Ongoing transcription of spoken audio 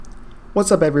What's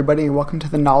up, everybody, and welcome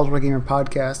to the Knowledgeable Gamer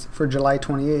Podcast for July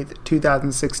 28th,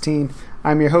 2016.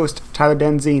 I'm your host, Tyler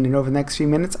Denzine, and over the next few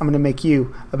minutes, I'm going to make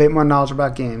you a bit more knowledgeable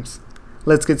about games.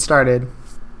 Let's get started.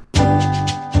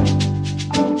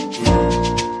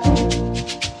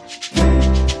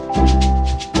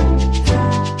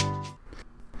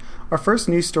 Our first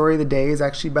news story of the day is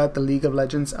actually about the League of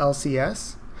Legends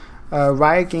LCS.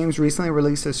 Riot Games recently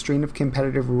released a string of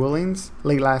competitive rulings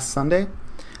late last Sunday.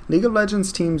 League of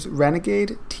Legends teams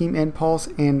Renegade, Team Impulse,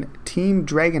 and Team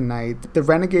Dragon Knight. The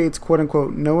Renegades,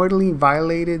 quote-unquote, knowingly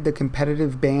violated the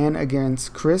competitive ban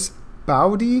against Chris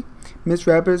Boudy,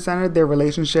 misrepresented their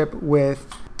relationship with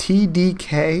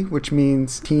TDK, which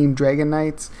means Team Dragon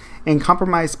Knights, and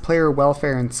compromised player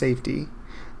welfare and safety.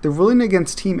 The ruling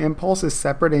against Team Impulse is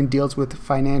separate and deals with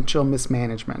financial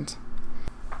mismanagement.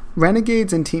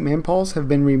 Renegades and Team Impulse have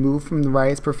been removed from the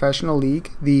Riot's professional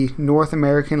league, the North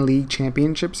American League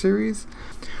Championship Series,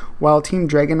 while Team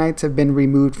Dragon Knights have been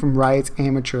removed from Riot's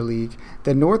amateur league,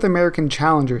 the North American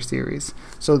Challenger Series,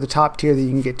 so the top tier that you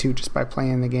can get to just by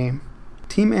playing the game.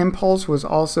 Team Impulse was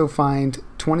also fined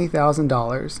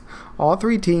 $20,000. All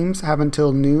three teams have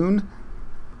until noon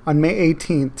on May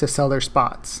 18th to sell their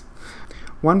spots.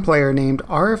 One player named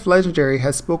RF Legendary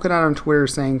has spoken out on Twitter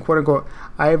saying, quote-unquote,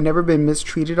 I have never been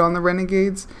mistreated on the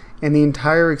Renegades, and the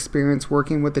entire experience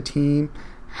working with the team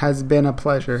has been a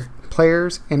pleasure,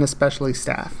 players and especially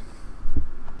staff.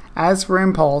 As for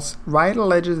Impulse, Riot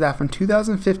alleges that from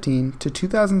 2015 to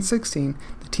 2016,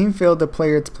 the team failed to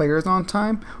play its players on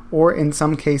time, or in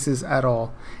some cases at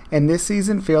all, and this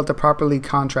season failed to properly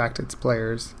contract its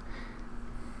players.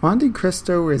 Monte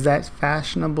Cristo is that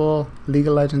fashionable League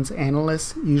of Legends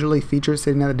analyst usually featured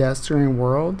sitting at the desk during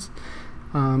Worlds.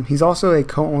 He's also a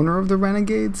co-owner of the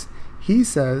Renegades. He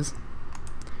says,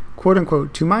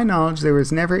 quote-unquote, to my knowledge, there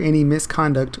was never any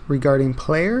misconduct regarding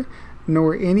player,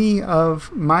 nor any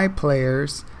of my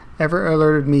players ever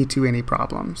alerted me to any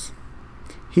problems.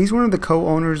 He's one of the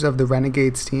co-owners of the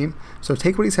Renegades team, so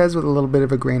take what he says with a little bit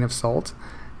of a grain of salt,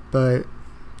 but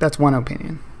that's one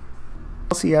opinion.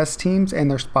 LCS teams and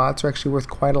their spots are actually worth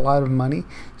quite a lot of money.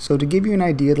 So to give you an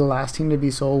idea, the last team to be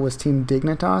sold was Team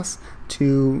Dignitas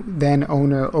to then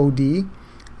owner OD,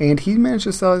 and he managed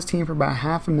to sell his team for about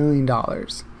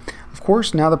 $500,000. Of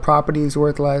course, now the property is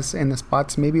worth less and the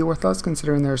spots may be worth less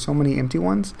considering there are so many empty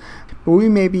ones, but we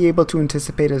may be able to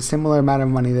anticipate a similar amount of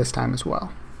money this time as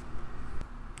well.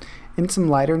 In some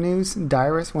lighter news,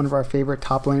 Dyrus, one of our favorite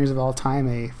top laners of all time,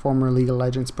 a former League of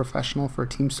Legends professional for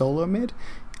Team Solo Mid,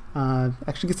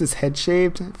 actually gets his head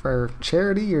shaved for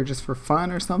charity or just for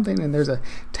fun or something, and there's a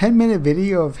 10-minute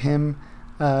video of him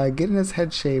getting his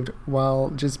head shaved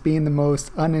while just being the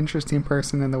most uninteresting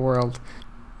person in the world,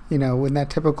 you know, with that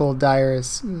typical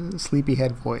Dyrus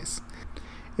sleepyhead voice.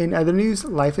 In other news,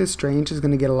 Life is Strange is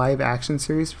going to get a live action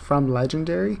series from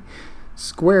Legendary.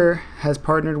 Square has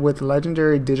partnered with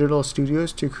Legendary Digital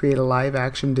Studios to create a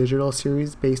live-action digital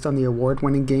series based on the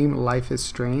award-winning game Life is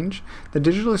Strange. The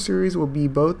digital series will be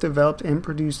both developed and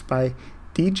produced by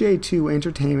DJ2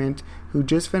 Entertainment, who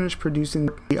just finished producing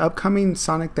the upcoming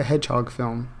Sonic the Hedgehog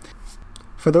film.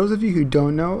 For those of you who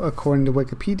don't know, according to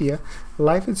Wikipedia,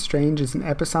 Life is Strange is an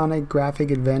episodic graphic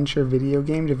adventure video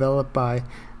game developed by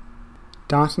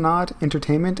Dontnod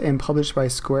Entertainment and published by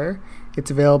Square. It's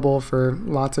available for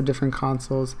lots of different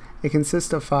consoles. It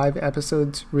consists of 5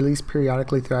 episodes released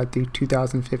periodically throughout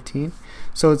 2015.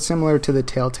 So it's similar to the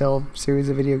Telltale series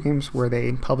of video games where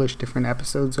they publish different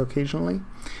episodes occasionally.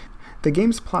 The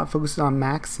game's plot focuses on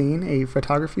Maxine, a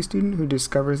photography student who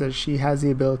discovers that she has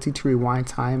the ability to rewind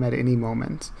time at any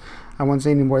moment. I won't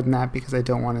say any more than that because I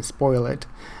don't want to spoil it.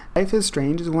 Life is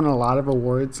Strange has won a lot of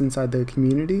awards inside the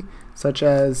community, such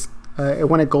as it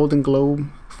won a Golden Globe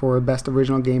for Best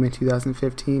Original Game in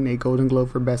 2015, a Golden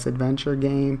Globe for Best Adventure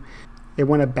Game. It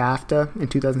won a BAFTA in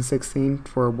 2016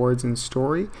 for Awards in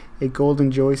Story, a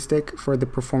Golden Joystick for the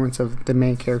performance of the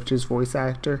main character's voice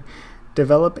actor,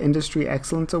 Develop Industry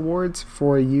Excellence Awards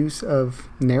for use of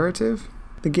narrative.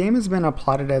 The game has been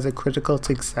applauded as a critical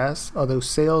success, although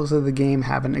sales of the game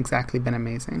haven't exactly been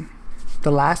amazing.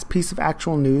 The last piece of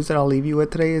actual news that I'll leave you with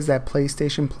today is that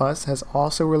PlayStation Plus has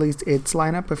also released its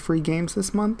lineup of free games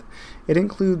this month. It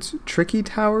includes Tricky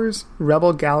Towers,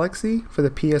 Rebel Galaxy for the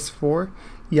PS4,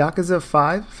 Yakuza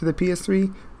 5 for the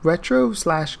PS3,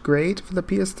 Retro/Grade for the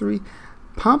PS3,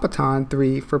 Pompaton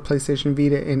 3 for PlayStation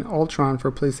Vita, and Ultron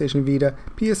for PlayStation Vita,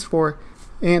 PS4,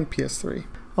 and PS3.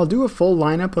 I'll do a full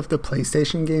lineup of the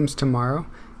PlayStation games tomorrow,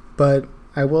 but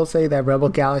I will say that Rebel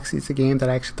Galaxy is a game that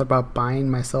I actually thought about buying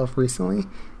myself recently,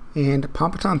 and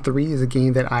Pompaton 3 is a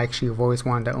game that I actually have always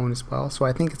wanted to own as well, so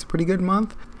I think it's a pretty good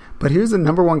month. But here's the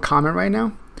number one comment right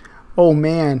now. Oh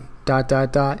man, dot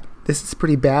dot dot. This is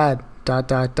pretty bad, dot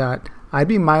dot dot. I'd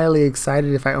be mildly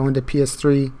excited if I owned a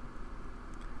PS3,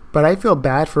 but I feel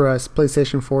bad for us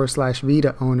PlayStation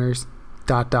 4/Vita owners,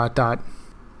 dot dot dot.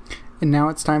 And now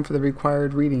it's time for the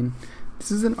required reading.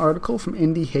 This is an article from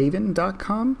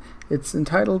IndieHaven.com. It's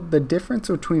entitled The Difference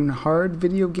Between Hard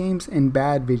Video Games and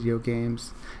Bad Video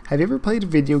Games. Have you ever played a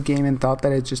video game and thought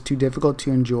that it's just too difficult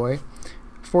to enjoy?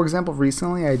 For example,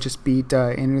 recently I just beat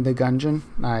Enter the Gungeon.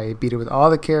 I beat it with all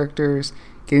the characters,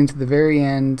 getting to the very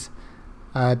end,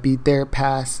 beat their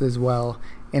pass as well,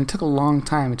 and it took a long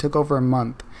time. It took over a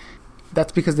month.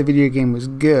 That's because the video game was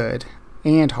good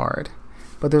and hard.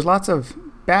 But there's lots of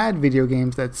bad video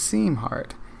games that seem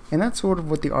hard. And that's sort of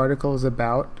what the article is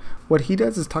about. What he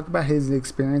does is talk about his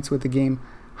experience with the game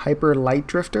Hyper Light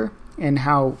Drifter and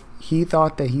how he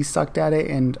thought that he sucked at it,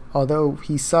 and although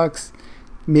he sucks,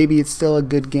 maybe it's still a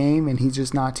good game and he's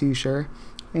just not too sure.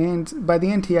 And by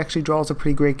the end, he actually draws a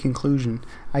pretty great conclusion.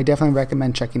 I definitely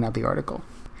recommend checking out the article.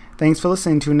 Thanks for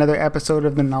listening to another episode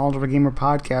of the Knowledgeable Gamer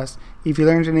podcast. If you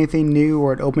learned anything new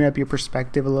or it opened up your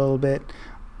perspective a little bit,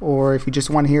 or if you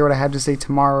just want to hear what I have to say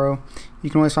tomorrow,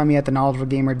 you can always find me at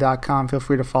theknowledgeablegamer.com. Feel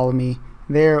free to follow me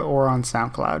there or on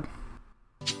SoundCloud.